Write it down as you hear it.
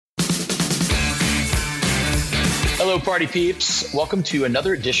Hello, party peeps. Welcome to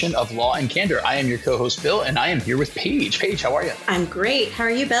another edition of Law and Candor. I am your co-host, Bill, and I am here with Paige. Paige, how are you? I'm great. How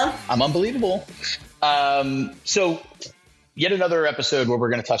are you, Bill? I'm unbelievable. So yet another episode where we're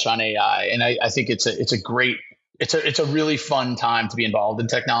going to touch on AI, and I think it's a really fun time to be involved in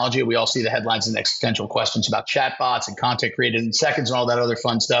technology. We all see the headlines and existential questions about chatbots and content created in seconds and all that other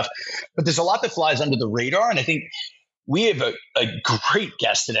fun stuff. But there's a lot that flies under the radar, and I think we have a great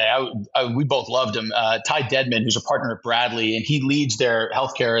guest today. We both loved him, Ty Dedman, who's a partner at Bradley, and he leads their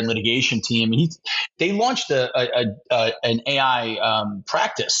healthcare and litigation team. They launched an AI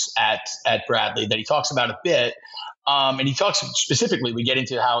practice at Bradley that he talks about a bit. And he talks specifically, we get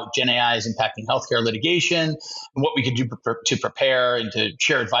into how Gen AI is impacting healthcare litigation and what we can do to prepare and to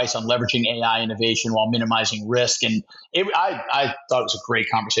share advice on leveraging AI innovation while minimizing risk. And I thought it was a great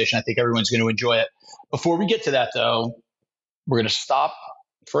conversation. I think everyone's going to enjoy it. Before we get to that, though, we're going to stop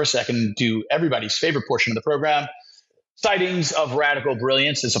for a second and do everybody's favorite portion of the program. Sightings of Radical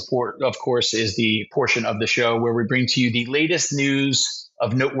Brilliance, of course, is the portion of the show where we bring to you the latest news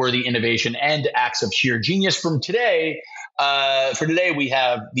of noteworthy innovation and acts of sheer genius from today. For today, we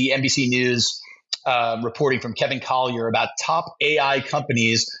have the NBC News reporting from Kevin Collier about top AI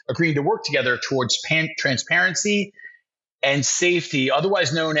companies agreeing to work together towards transparency and safety,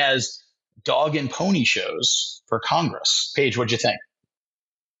 otherwise known as dog and pony shows for Congress. Paige, what'd you think?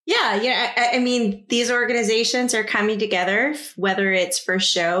 Yeah. I mean, these organizations are coming together, whether it's for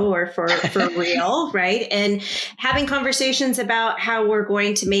show or for real, right? And having conversations about how we're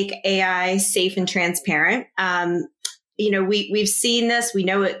going to make AI safe and transparent. We've seen this. We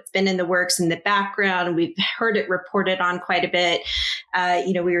know it's been in the works in the background. We've heard it reported on quite a bit.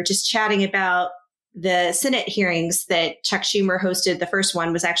 We were just chatting about the Senate hearings that Chuck Schumer hosted. The first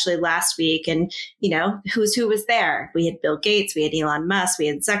one was actually last week. And, who was there? We had Bill Gates, we had Elon Musk, we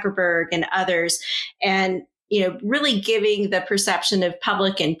had Zuckerberg and others. And, really giving the perception of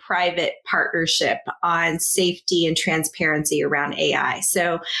public and private partnership on safety and transparency around AI.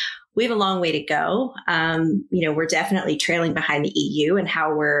 So we have a long way to go. We're definitely trailing behind the EU and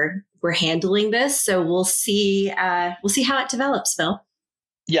how we're handling this. So we'll see how it develops, Phil.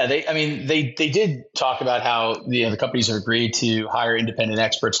 Yeah, they did talk about how the companies have agreed to hire independent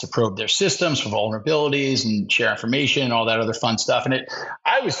experts to probe their systems for vulnerabilities and share information and all that other fun stuff. And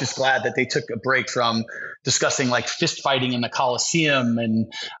I was just glad that they took a break from discussing like fist fighting in the Coliseum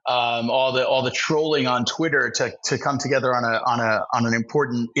and all the trolling on Twitter to come together on an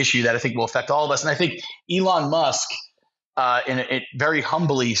important issue that I think will affect all of us. And I think Elon Musk, it very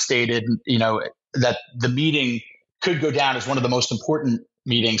humbly stated, that the meeting could go down as one of the most important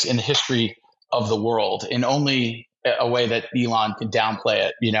meetings in the history of the world, in only a way that Elon can downplay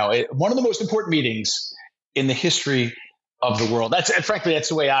it. One of the most important meetings in the history of the world. That's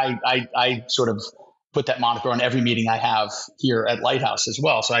the way I sort of put that moniker on every meeting I have here at Lighthouse as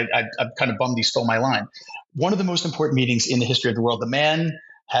well. So I'm kind of bummed he stole my line. One of the most important meetings in the history of the world. The man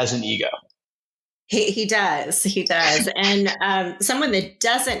has an ego. He does. And someone that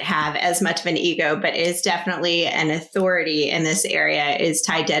doesn't have as much of an ego, but is definitely an authority in this area is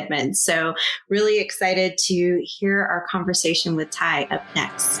Ty Dedman. So really excited to hear our conversation with Ty up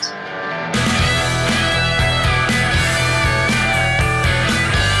next.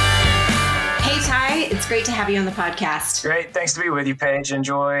 It's great to have you on the podcast. Great. Thanks to be with you, Paige.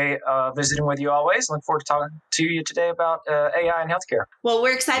 Enjoy visiting with you always. Look forward to talking to you today about AI and healthcare. Well,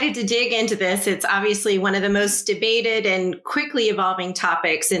 we're excited to dig into this. It's obviously one of the most debated and quickly evolving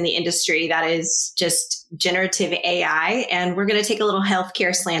topics in the industry. That is just generative AI. And we're going to take a little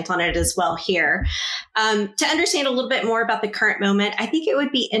healthcare slant on it as well here. To understand a little bit more about the current moment, I think it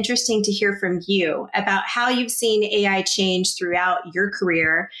would be interesting to hear from you about how you've seen AI change throughout your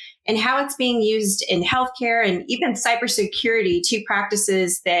career and how it's being used in healthcare and even cybersecurity, two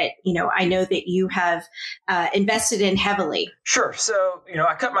practices that, I know that you have invested in heavily. Sure. So,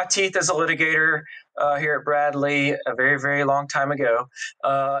 I cut my teeth as a litigator here at Bradley a very, very long time ago.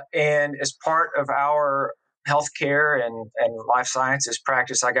 And as part of our healthcare and life sciences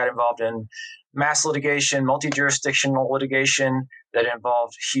practice, I got involved in mass litigation, multi-jurisdictional litigation that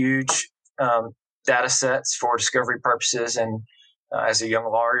involved huge data sets for discovery purposes. And as a young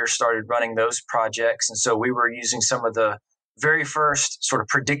lawyer, started running those projects. And so we were using some of the very first sort of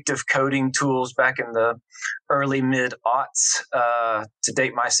predictive coding tools back in the early mid-aughts to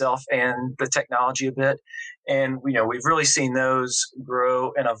date myself and the technology a bit. And, we've really seen those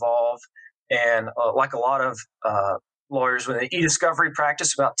grow and evolve. And like a lot of lawyers with an e-discovery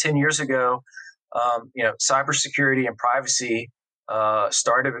practice about 10 years ago, cybersecurity and privacy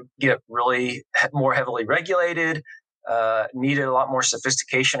started to get really more heavily regulated, needed a lot more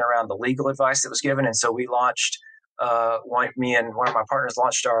sophistication around the legal advice that was given. And so we launched me and one of my partners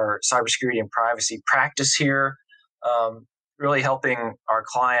launched our cybersecurity and privacy practice here, really helping our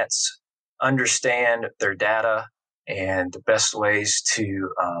clients understand their data and the best ways to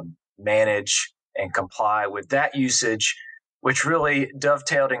manage and comply with that usage, which really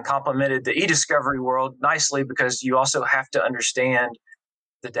dovetailed and complemented the e-discovery world nicely, because you also have to understand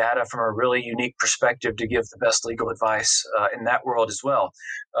the data from a really unique perspective to give the best legal advice in that world as well.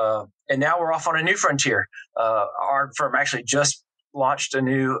 And now we're off on a new frontier. Our firm actually just launched a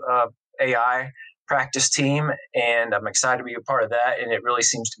new AI practice team, and I'm excited to be a part of that. And it really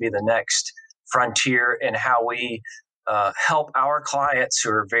seems to be the next frontier in how we help our clients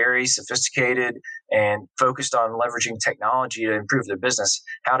who are very sophisticated and focused on leveraging technology to improve their business,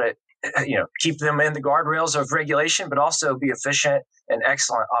 how to keep them in the guardrails of regulation, but also be efficient and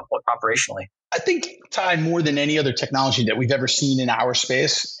excellent operationally. I think, Ty, more than any other technology that we've ever seen in our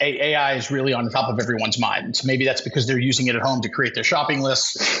space, AI is really on the top of everyone's mind. So maybe that's because they're using it at home to create their shopping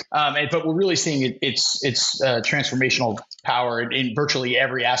lists. But we're really seeing its transformational power in virtually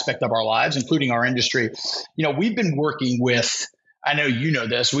every aspect of our lives, including our industry. We've been working with, I know you know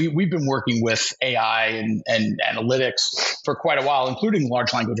this, we've been working with AI and analytics for quite a while, including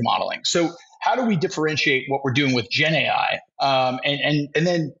large language modeling. So how do we differentiate what we're doing with Gen AI? And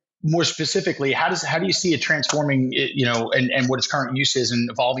then more specifically, how do you see it transforming, and what its current use is and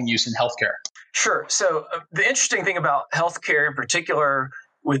evolving use in healthcare? Sure. So the interesting thing about healthcare in particular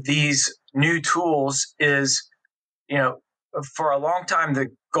with these new tools is, for a long time, the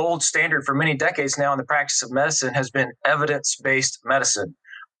gold standard for many decades now in the practice of medicine has been evidence-based medicine,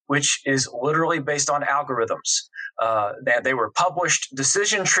 which is literally based on algorithms. They were published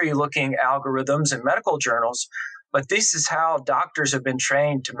decision tree looking algorithms in medical journals, but this is how doctors have been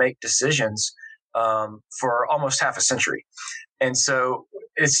trained to make decisions for almost half a century. And so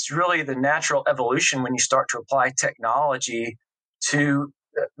it's really the natural evolution when you start to apply technology to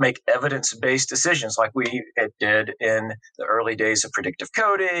make evidence-based decisions like we did in the early days of predictive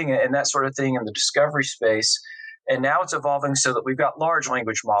coding and that sort of thing in the discovery space. And now it's evolving so that we've got large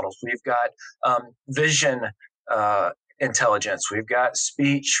language models. We've got vision intelligence. We've got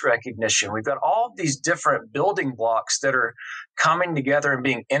speech recognition. We've got all of these different building blocks that are coming together and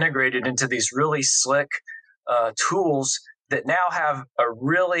being integrated into these really slick tools that now have a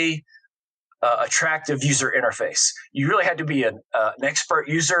really attractive user interface. You really had to be an expert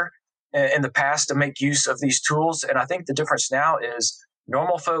user in the past to make use of these tools. And I think the difference now is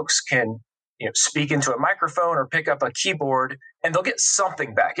normal folks can speak into a microphone or pick up a keyboard and they'll get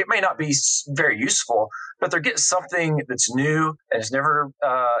something back. It may not be very useful, but they'll get something that's new and has never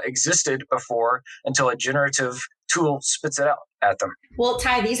existed before until a generative tool spits it out at them. Well,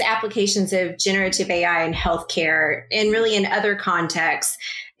 Ty, these applications of generative AI in healthcare and really in other contexts,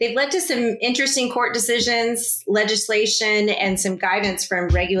 they've led to some interesting court decisions, legislation, and some guidance from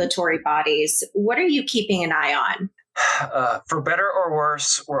regulatory bodies. What are you keeping an eye on? For better or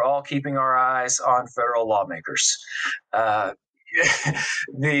worse, we're all keeping our eyes on federal lawmakers. Last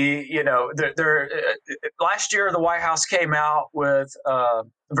year, the White House came out with a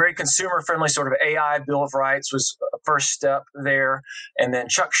very consumer-friendly sort of AI Bill of Rights was a first step there. And then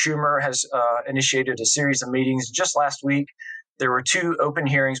Chuck Schumer has initiated a series of meetings. Just last week, there were 2 open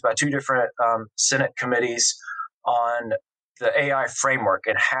hearings by 2 different Senate committees on the AI framework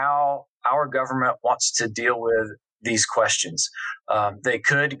and how our government wants to deal with these questions. They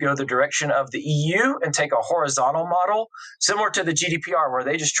could go the direction of the EU and take a horizontal model similar to the GDPR, where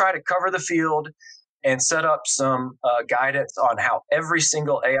they just try to cover the field and set up some guidance on how every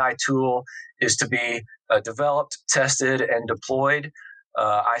single AI tool is to be developed, tested, and deployed.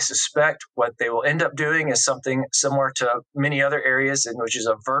 I suspect what they will end up doing is something similar to many other areas, which is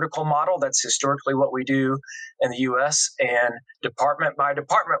a vertical model. That's historically what we do in the U.S. And department by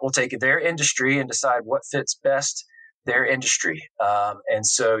department will take their industry and decide what fits best their industry. And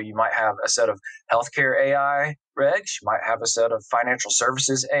so you might have a set of healthcare AI regs. You might have a set of financial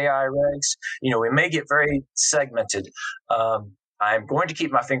services AI regs. We may get very segmented. I'm going to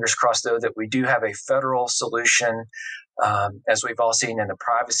keep my fingers crossed, though, that we do have a federal solution. As we've all seen in the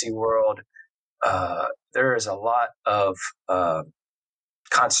privacy world, there is a lot of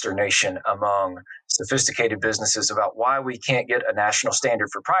consternation among sophisticated businesses about why we can't get a national standard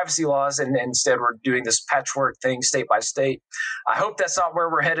for privacy laws, and instead we're doing this patchwork thing state by state. I hope that's not where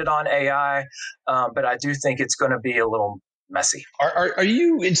we're headed on AI, but I do think it's going to be a little messy. Are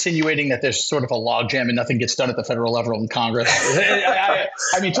you insinuating that there's sort of a logjam and nothing gets done at the federal level in Congress?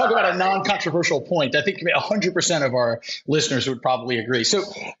 I mean, talk about a non-controversial point. I think 100% of our listeners would probably agree. So,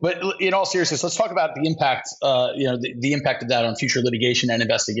 but in all seriousness, let's talk about the impact, the impact of that on future litigation and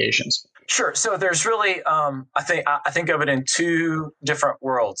investigations. Sure. So there's really, I think of it in two different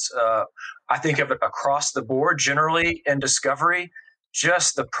worlds. I think of it across the board, generally in discovery,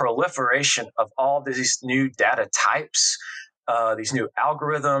 just the proliferation of all these new data types, these new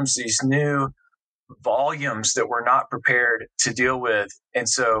algorithms, these new volumes that we're not prepared to deal with. And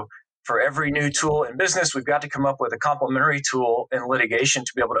so for every new tool in business, we've got to come up with a complementary tool in litigation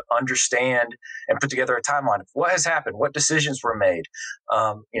to be able to understand and put together a timeline of what has happened, what decisions were made,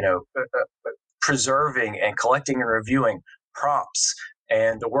 preserving and collecting and reviewing prompts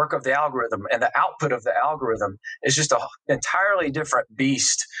and the work of the algorithm and the output of the algorithm is just an entirely different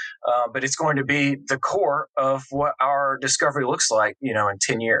beast. But it's going to be the core of what our discovery looks like, in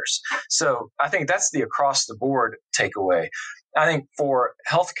 10 years. So I think that's the across the board takeaway. I think for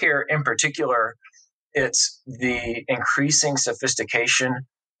healthcare in particular, it's the increasing sophistication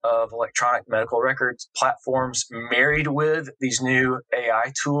of electronic medical records platforms married with these new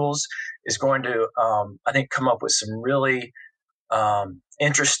AI tools is going to, I think, come up with some really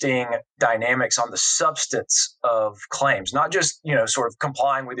interesting dynamics on the substance of claims, not just, sort of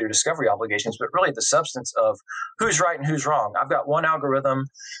complying with your discovery obligations, but really the substance of who's right and who's wrong. I've got one algorithm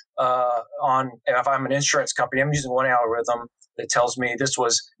if I'm an insurance company, I'm using one algorithm that tells me this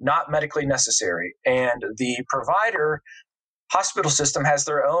was not medically necessary. And the provider hospital system has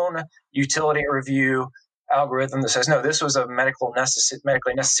their own utility review algorithm that says, no, this was a medically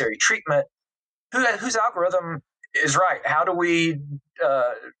necessary treatment. Whose algorithm is right? How do we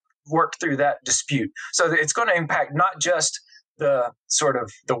work through that dispute? So it's going to impact not just the sort of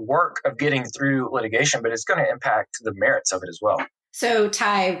the work of getting through litigation, but it's going to impact the merits of it as well. So,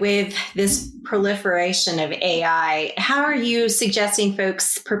 Ty, with this proliferation of AI, how are you suggesting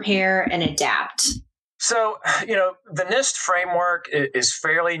folks prepare and adapt? So, the NIST framework is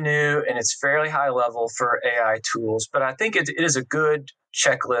fairly new and it's fairly high level for AI tools, but I think it is a good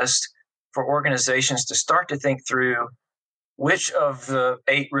checklist for organizations to start to think through which of the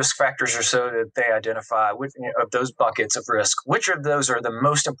 8 risk factors or so that they identify, which, of those buckets of risk, which of those are the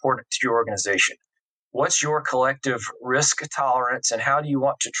most important to your organization? What's your collective risk tolerance, and how do you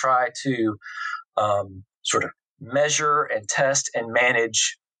want to try to sort of measure and test and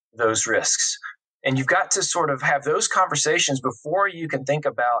manage those risks? And you've got to sort of have those conversations before you can think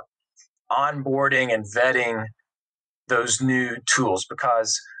about onboarding and vetting those new tools.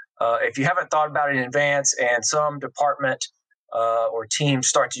 Because if you haven't thought about it in advance and some department or team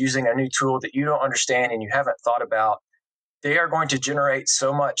starts using a new tool that you don't understand and you haven't thought about, they are going to generate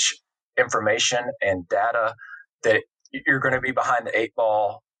so much information and data that you're going to be behind the 8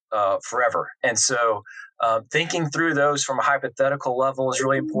 ball forever. And so thinking through those from a hypothetical level is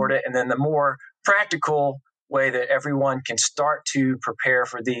really important. And then the more practical way that everyone can start to prepare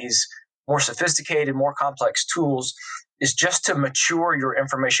for these more sophisticated, more complex tools is just to mature your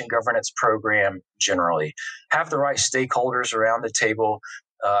information governance program generally. Have the right stakeholders around the table,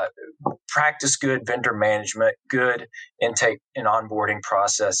 practice good vendor management, good intake and onboarding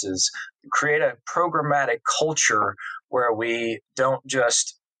processes, create a programmatic culture where we don't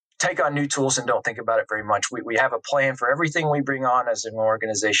just take on new tools and don't think about it very much. We have a plan for everything we bring on as an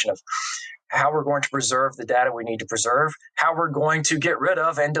organization of how we're going to preserve the data we need to preserve, how we're going to get rid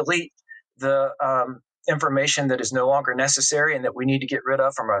of and delete the information that is no longer necessary and that we need to get rid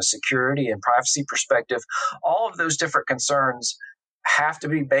of from a security and privacy perspective. All of those different concerns have to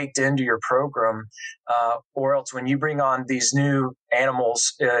be baked into your program, or else when you bring on these new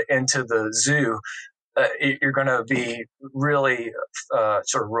animals into the zoo, you're going to be really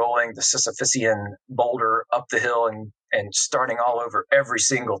sort of rolling the Sisyphean boulder up the hill and starting all over every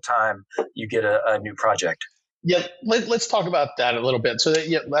single time you get a new project. Yeah, let's talk about that a little bit. So,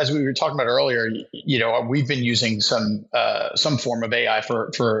 as we were talking about earlier, we've been using some form of AI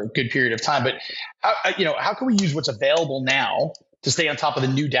for a good period of time. But how can we use what's available now to stay on top of the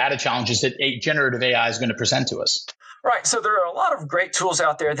new data challenges that generative AI is going to present to us? Right. So there are a lot of great tools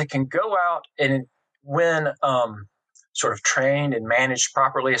out there that can go out and when sort of trained and managed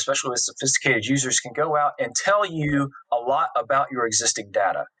properly, especially with sophisticated users, can go out and tell you a lot about your existing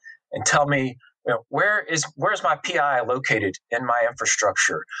data and tell me, where's my PI located in my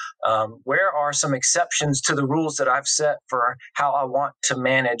infrastructure? Where are some exceptions to the rules that I've set for how I want to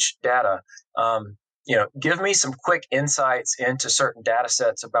manage data? Give me some quick insights into certain data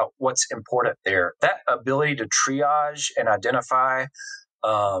sets about what's important there. That ability to triage and identify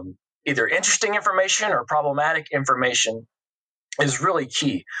either interesting information or problematic information is really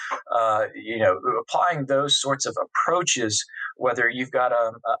key. Applying those sorts of approaches, whether you've got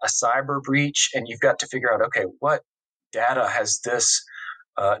a cyber breach and you've got to figure out, okay, what data has this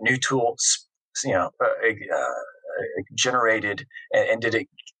new tool, generated, and did it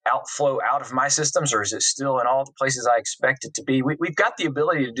outflow out of my systems, or is it still in all the places I expect it to be? We've got the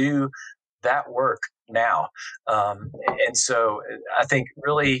ability to do that work now. And so I think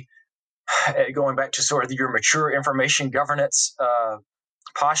really going back to sort of your mature information governance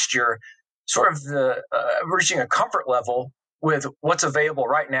posture, sort of the reaching a comfort level with what's available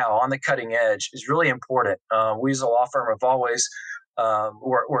right now on the cutting edge is really important. We as a law firm have always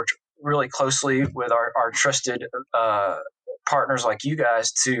worked really closely with our trusted partners like you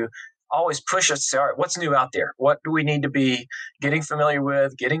guys to always push us to say, all right, what's new out there? What do we need to be getting familiar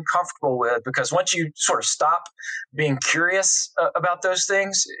with, getting comfortable with? Because once you sort of stop being curious about those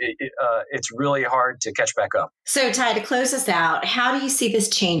things, it's really hard to catch back up. So Ty, to close us out, how do you see this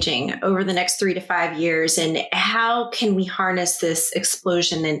changing over the next 3 to 5 years? And how can we harness this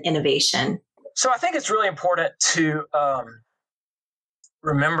explosion in innovation? So I think it's really important to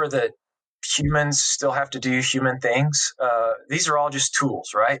remember that humans still have to do human things. These are all just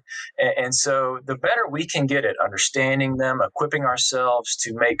tools, right? And so the better we can get at understanding them, equipping ourselves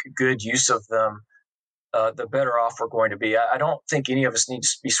to make good use of them, the better off we're going to be. I don't think any of us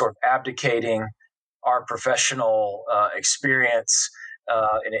needs to be sort of abdicating our professional experience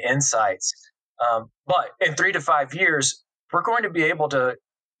and insights. But in 3 to 5 years, we're going to be able to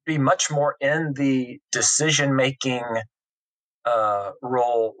be much more in the decision-making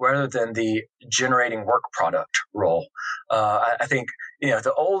role rather than the generating work product role. I think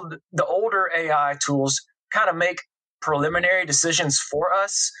the older AI tools kind of make preliminary decisions for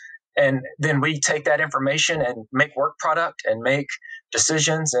us, and then we take that information and make work product and make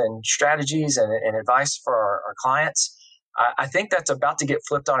decisions and strategies and advice for our clients. I think that's about to get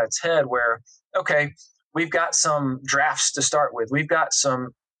flipped on its head where, okay, we've got some drafts to start with. We've got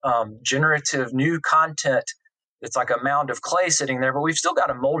some generative new content. It's like a mound of clay sitting there, but we've still got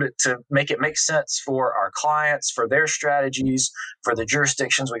to mold it to make it make sense for our clients, for their strategies, for the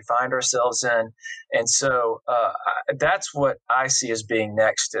jurisdictions we find ourselves in. And so that's what I see as being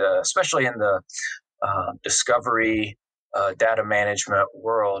next, especially in the discovery, data management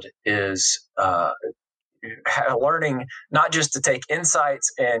world, is learning not just to take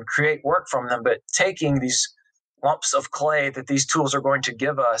insights and create work from them, but taking these lumps of clay that these tools are going to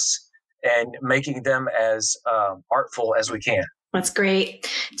give us and making them as artful as we can. That's great.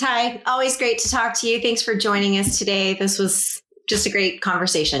 Ty, always great to talk to you. Thanks for joining us today. This was just a great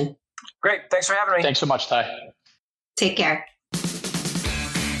conversation. Great. Thanks for having me. Thanks so much, Ty. Take care.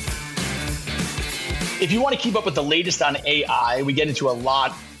 If you want to keep up with the latest on AI, we get into it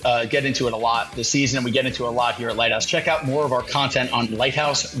a lot this season, and we get into a lot here at Lighthouse. Check out more of our content on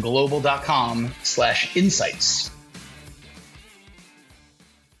lighthouseglobal.com/insights.